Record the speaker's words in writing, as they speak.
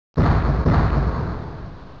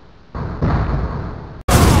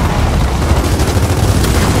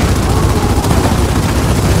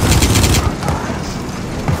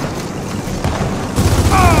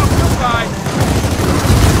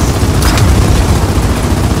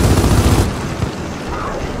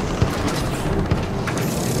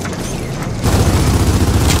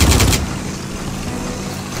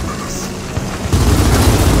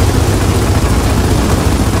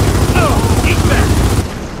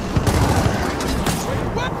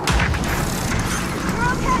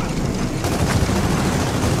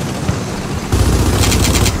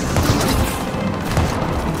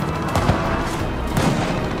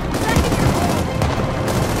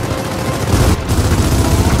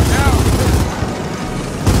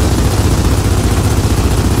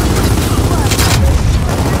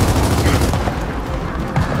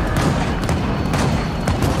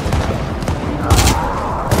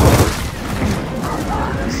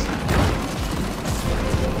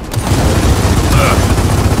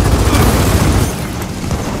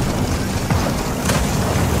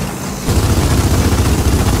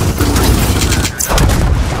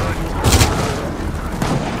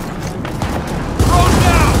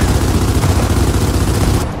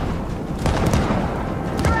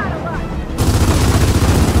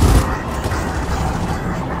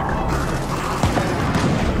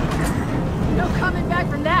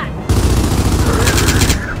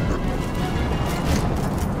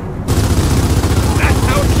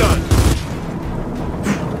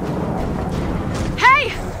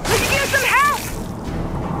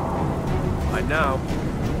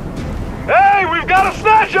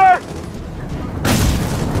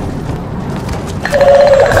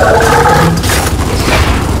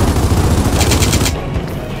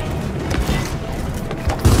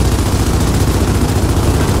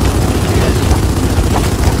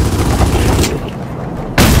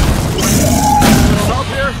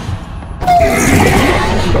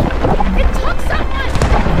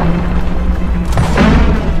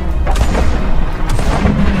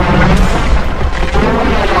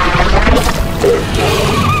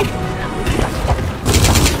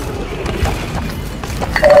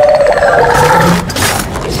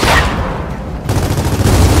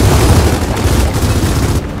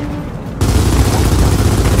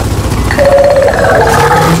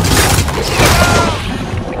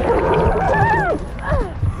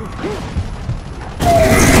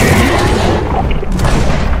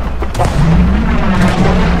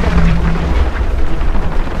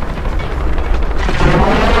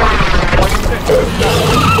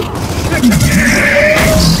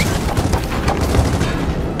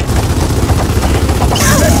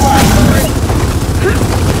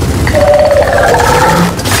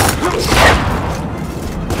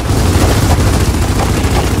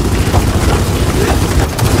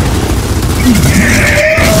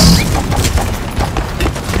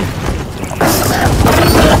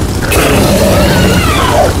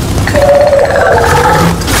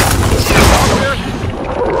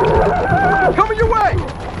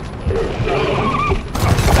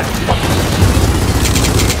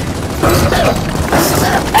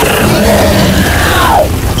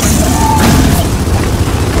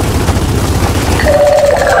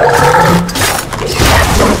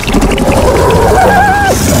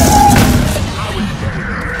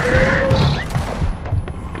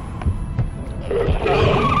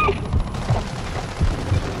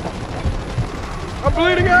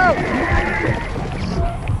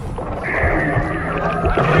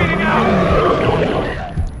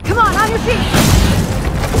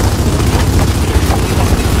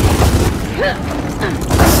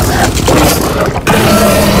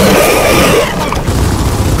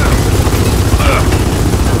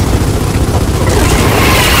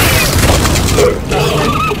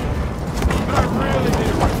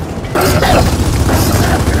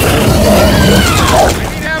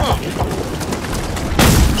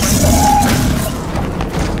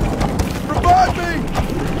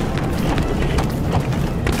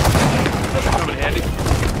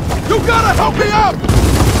Help me up!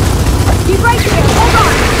 Keep right there, hold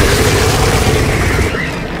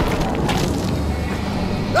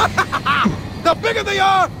on! The bigger they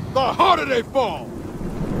are, the harder they fall!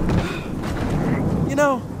 You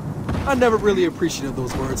know, I never really appreciated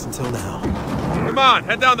those words until now. Come on,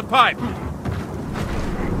 head down the pipe.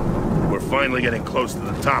 We're finally getting close to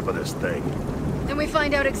the top of this thing. Then we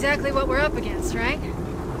find out exactly what we're up against, right?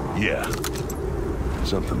 Yeah.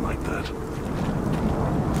 Something like that.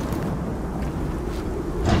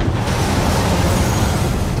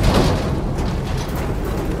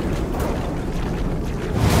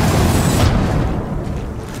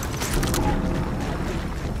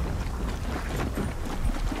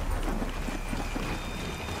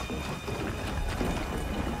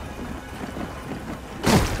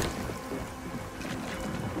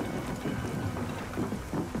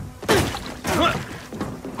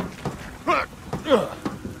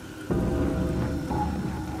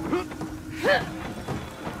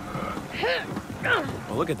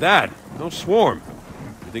 Well, look at that. No swarm.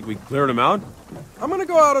 You think we cleared them out? I'm gonna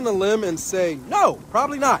go out on a limb and say, no,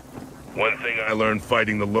 probably not. One thing I learned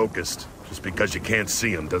fighting the Locust, just because you can't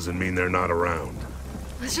see them doesn't mean they're not around.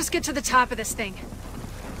 Let's just get to the top of this thing.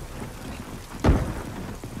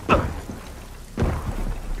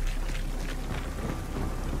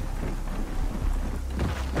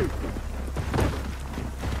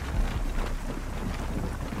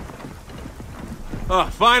 Oh,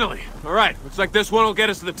 finally. All right, looks like this one will get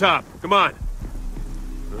us to the top. Come on.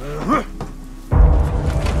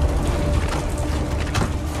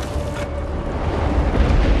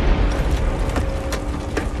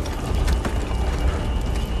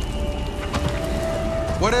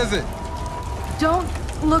 What is it? Don't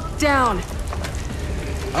look down.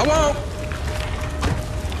 I won't.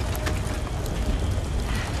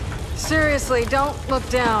 Seriously, don't look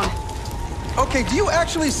down. Okay, do you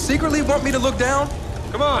actually secretly want me to look down?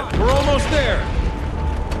 Come on, we're almost there.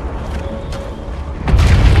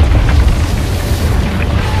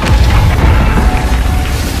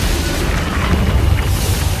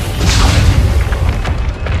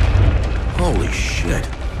 Holy shit.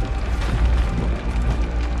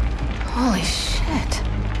 Holy shit.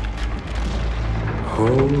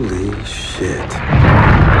 Holy shit.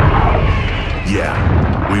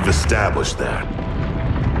 Yeah, we've established that.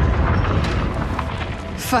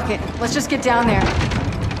 Fuck it, let's just get down there.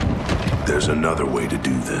 There's another way to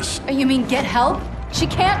do this. You mean get help? She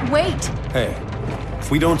can't wait. Hey,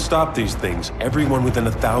 if we don't stop these things, everyone within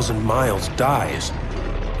 1,000 miles dies.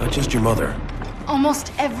 Not just your mother.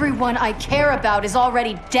 Almost everyone I care about is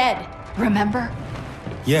already dead, remember?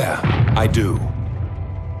 Yeah, I do.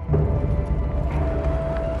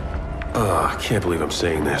 I can't believe I'm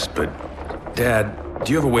saying this, but... Dad,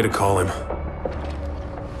 do you have a way to call him?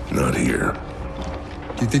 Not here.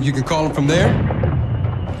 You think you can call him from there?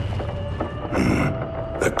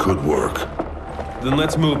 That could work. Then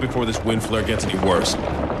let's move before this wind flare gets any worse.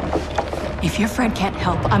 If your friend can't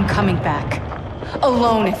help, I'm coming back.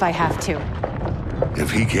 Alone if I have to.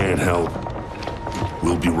 If he can't help,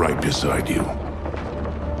 we'll be right beside you.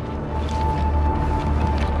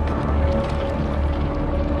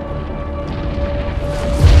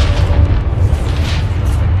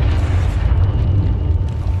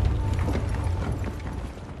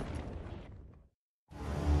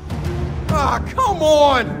 Ah, come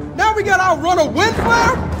on! Now we gotta outrun a wind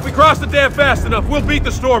flare? If we cross the dam fast enough, we'll beat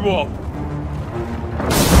the storm wall.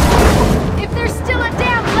 If there's still a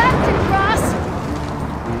dam left to cross!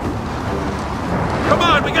 Come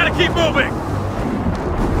on, we gotta keep moving!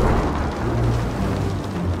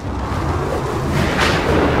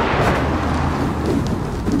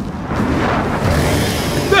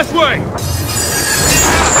 This way!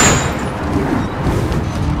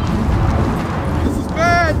 This is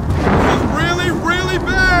bad. This is really, really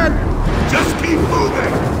bad. Just keep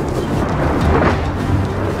moving!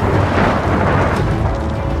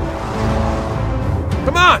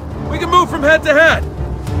 Come on! We can move from head to head!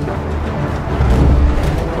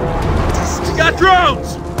 We got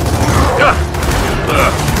drones!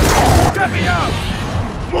 Get me up!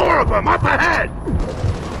 More of them up ahead!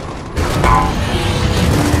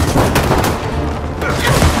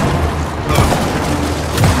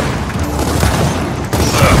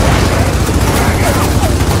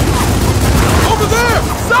 Over there!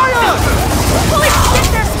 Zion! Holy shit,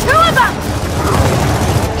 there's two of them!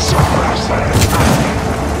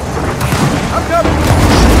 I'm coming!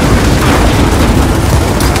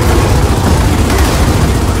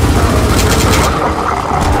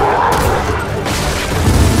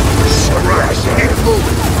 Keep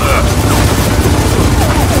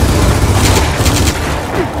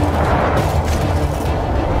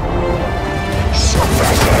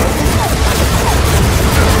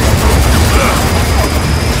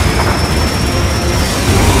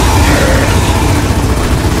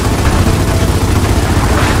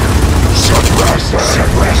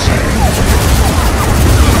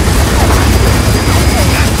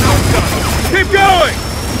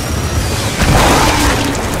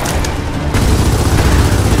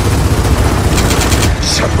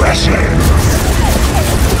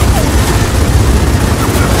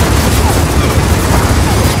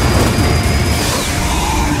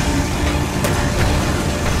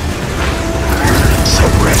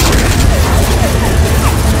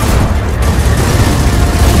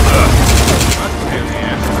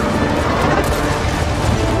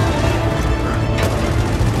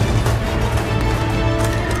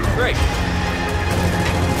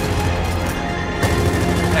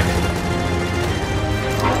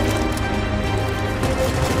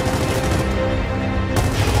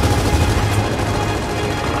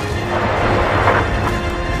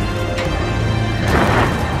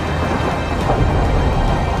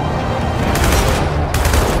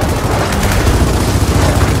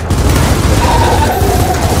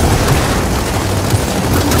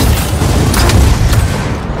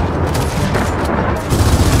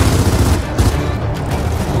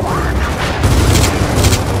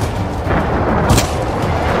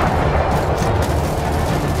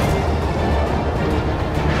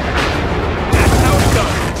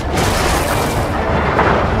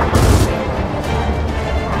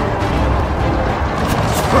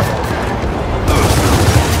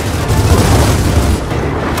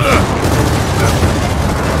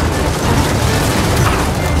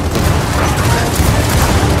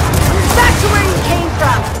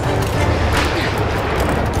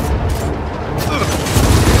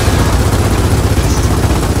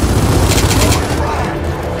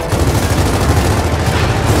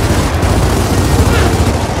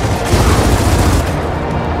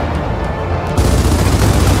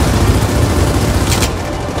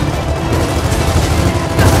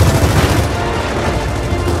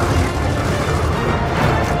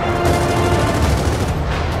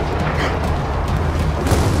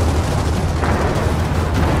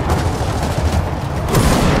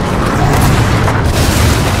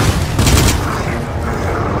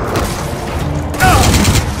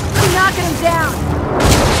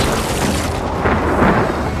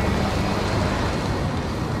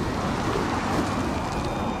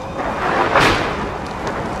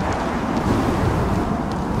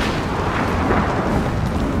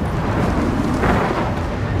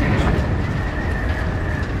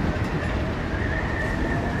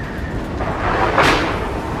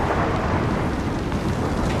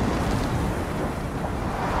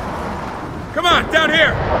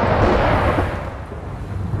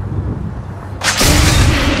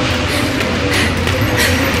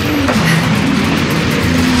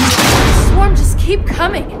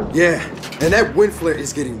coming. Yeah, and that wind flare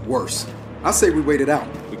is getting worse. I say we wait it out.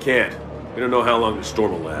 We can't. We don't know how long the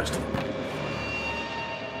storm will last.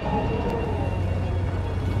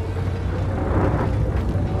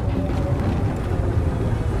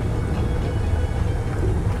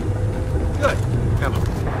 Good. Ammo.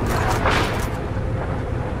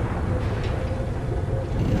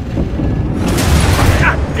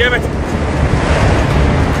 God damn it!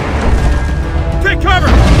 Take cover!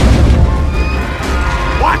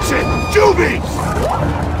 Watch it! Jubies!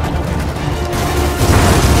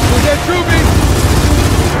 We'll get Juby!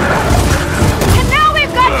 And now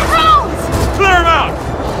we've got drones! Clear him out!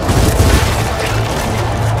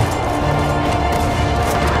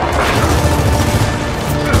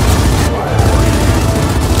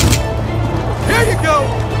 Here you go!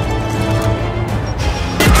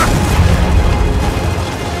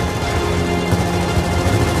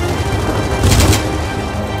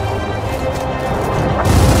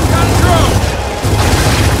 Got a drone!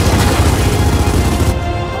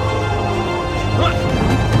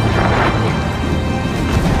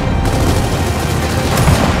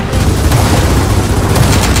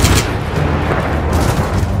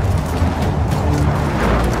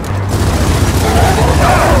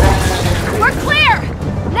 We're clear!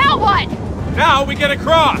 Now what? Now we get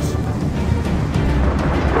across!